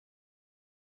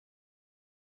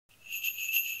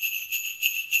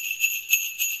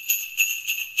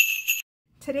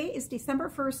Today is December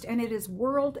 1st and it is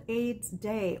World AIDS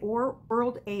Day or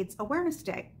World AIDS Awareness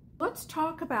Day. Let's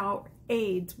talk about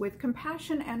AIDS with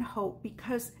compassion and hope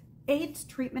because AIDS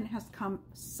treatment has come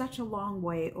such a long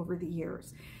way over the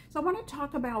years. So I want to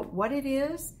talk about what it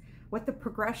is, what the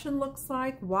progression looks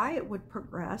like, why it would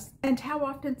progress, and how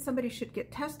often somebody should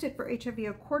get tested for HIV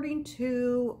according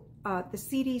to the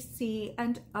CDC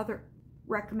and other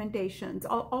recommendations.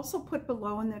 I'll also put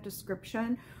below in the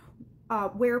description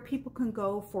where people can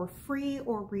go for free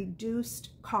or reduced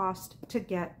cost to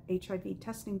get HIV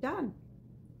testing done.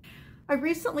 I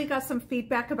recently got some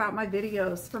feedback about my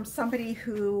videos from somebody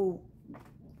who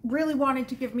really wanted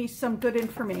to give me some good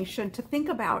information to think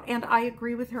about, and I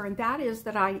agree with her, and that is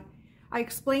that I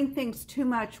explain things too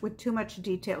much with too much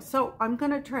detail. So I'm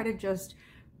going to try to just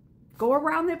go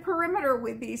around the perimeter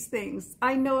with these things.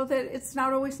 I know that it's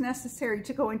not always necessary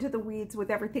to go into the weeds with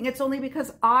everything. It's only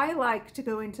because I like to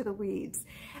go into the weeds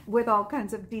with all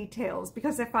kinds of details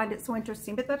because I find it so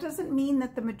interesting, but that doesn't mean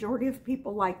that the majority of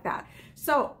people like that.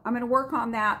 So I'm going to work on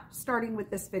that starting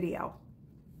with this video.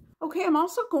 Okay, I'm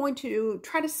also going to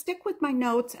try to stick with my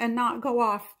notes and not go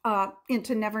off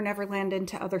into Never Never Land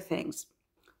into other things.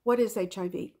 What is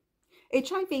HIV?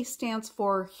 HIV stands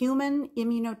for Human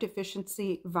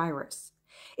Immunodeficiency Virus.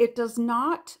 It does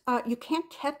not, you can't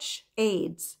catch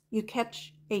AIDS, you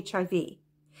catch HIV.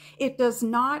 It does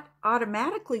not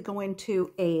automatically go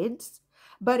into AIDS,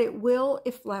 but it will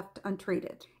if left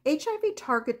untreated. HIV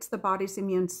targets the body's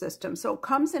immune system, so it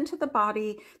comes into the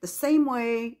body the same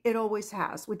way it always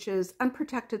has, which is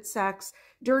unprotected sex,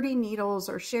 dirty needles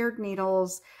or shared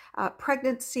needles,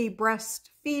 pregnancy,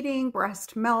 breastfeeding,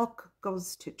 breast milk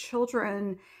goes to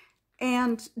children,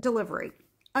 and delivery.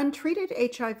 Untreated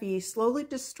HIV slowly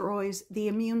destroys the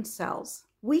immune cells,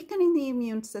 weakening the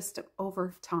immune system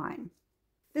over time.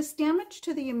 This damage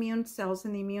to the immune cells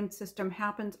and the immune system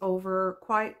happens over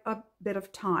quite a bit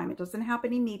of time. It doesn't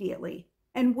happen immediately.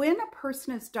 And when a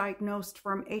person is diagnosed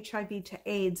from HIV to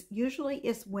AIDS, usually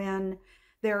is when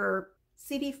their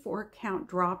CD4 count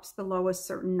drops below a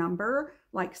certain number,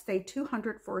 like say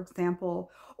 200, for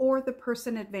example, or the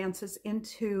person advances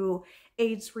into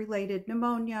AIDS-related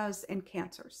pneumonias and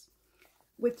cancers.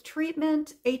 With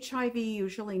treatment, HIV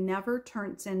usually never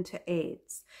turns into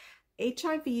AIDS.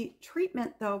 HIV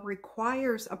treatment, though,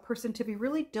 requires a person to be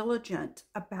really diligent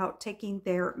about taking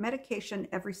their medication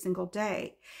every single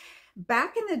day.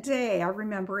 Back in the day, I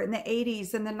remember in the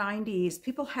 80s and the 90s,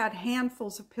 people had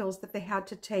handfuls of pills that they had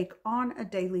to take on a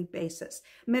daily basis.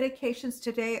 Medications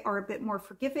today are a bit more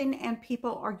forgiving, and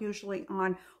people are usually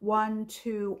on 1,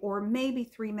 2, or maybe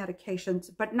 3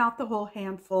 medications, but not the whole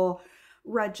handful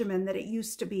regimen that it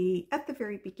used to be at the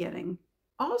very beginning.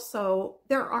 Also,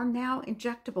 there are now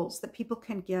injectables that people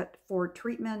can get for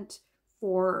treatment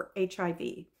for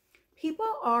HIV.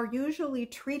 People are usually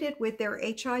treated with their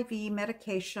HIV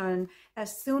medication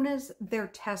as soon as their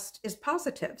test is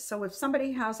positive. So if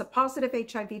somebody has a positive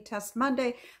HIV test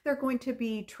Monday, they're going to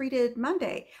be treated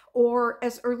Monday or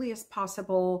as early as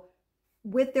possible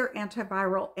with their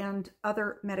antiviral and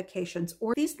other medications.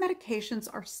 Or these medications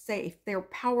are safe, they're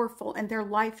powerful, and they're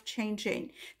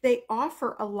life-changing. They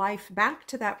offer a life back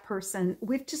to that person.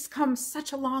 We've just come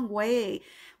such a long way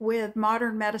with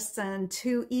modern medicine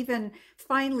to even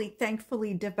finally,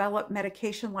 thankfully, develop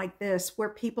medication like this where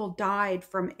people died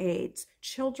from AIDS,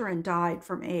 children died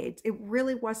from AIDS. It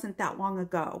really wasn't that long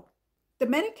ago. The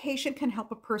medication can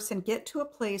help a person get to a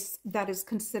place that is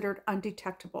considered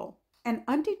undetectable. And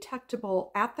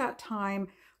undetectable at that time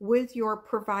with your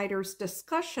provider's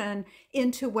discussion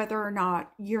into whether or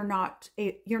not you're not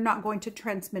going to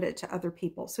transmit it to other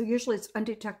people. So usually it's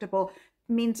undetectable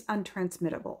means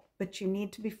untransmittable, but you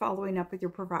need to be following up with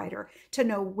your provider to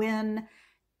know when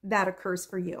that occurs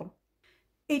for you.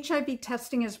 HIV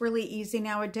testing is really easy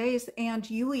nowadays, and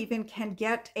you even can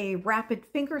get a rapid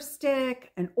finger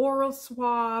stick, an oral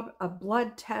swab, a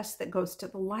blood test that goes to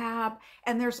the lab,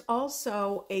 and there's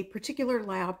also a particular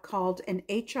lab called an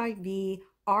HIV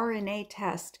RNA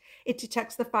test. It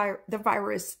detects the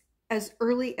virus as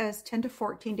early as 10 to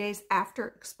 14 days after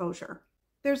exposure.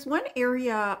 There's one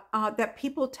area that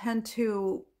people tend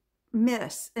to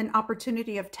miss an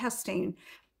opportunity of testing,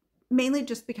 mainly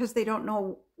just because they don't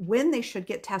know when they should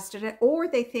get tested, or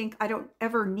they think I don't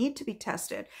ever need to be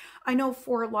tested. I know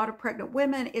for a lot of pregnant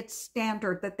women, it's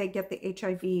standard that they get the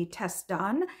HIV test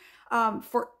done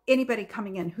for anybody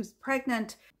coming in who's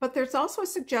pregnant. But there's also a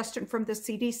suggestion from the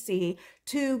CDC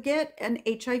to get an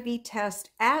HIV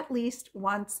test at least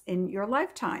once in your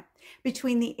lifetime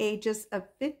between the ages of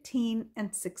 15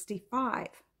 and 65.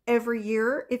 Every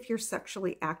year if you're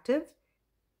sexually active,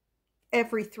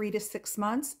 every 3 to 6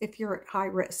 months if you're at high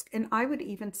risk. And I would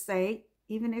even say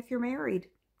even if you're married.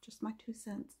 Just my 2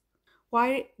 cents.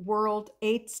 Why World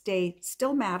AIDS Day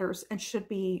still matters and should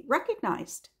be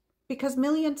recognized. Because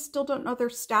millions still don't know their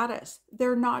status.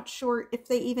 They're not sure if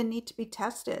they even need to be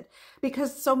tested.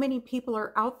 Because so many people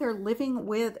are out there living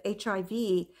with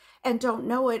HIV and don't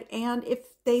know it. And if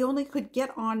they only could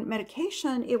get on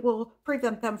medication, it will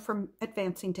prevent them from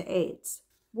advancing to AIDS.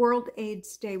 World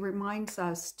AIDS Day reminds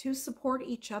us to support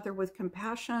each other with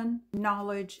compassion,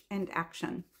 knowledge, and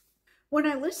action. When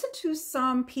I listen to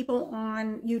some people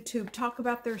on YouTube talk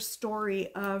about their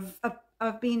story of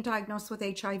being diagnosed with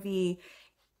HIV,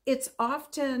 it's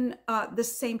often the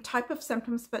same type of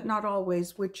symptoms, but not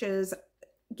always, which is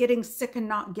getting sick and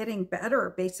not getting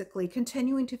better, basically,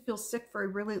 continuing to feel sick for a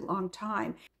really long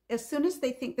time. As soon as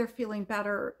they think they're feeling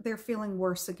better, they're feeling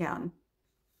worse again.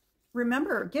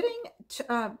 Remember, getting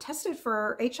tested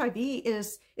for HIV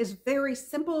is very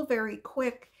simple, very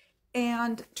quick,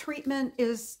 and treatment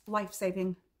is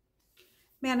life-saving.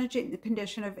 Managing the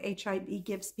condition of HIV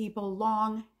gives people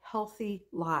long, healthy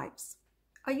lives.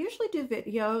 I usually do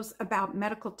videos about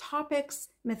medical topics,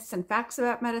 myths and facts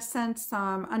about medicine,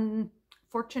 some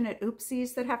unfortunate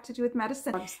oopsies that have to do with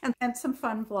medicine, and some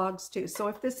fun vlogs too. So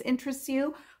if this interests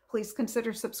you, please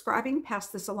consider subscribing. Pass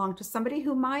this along to somebody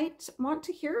who might want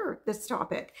to hear this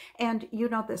topic. And you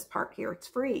know this part here, it's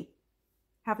free.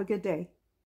 Have a good day.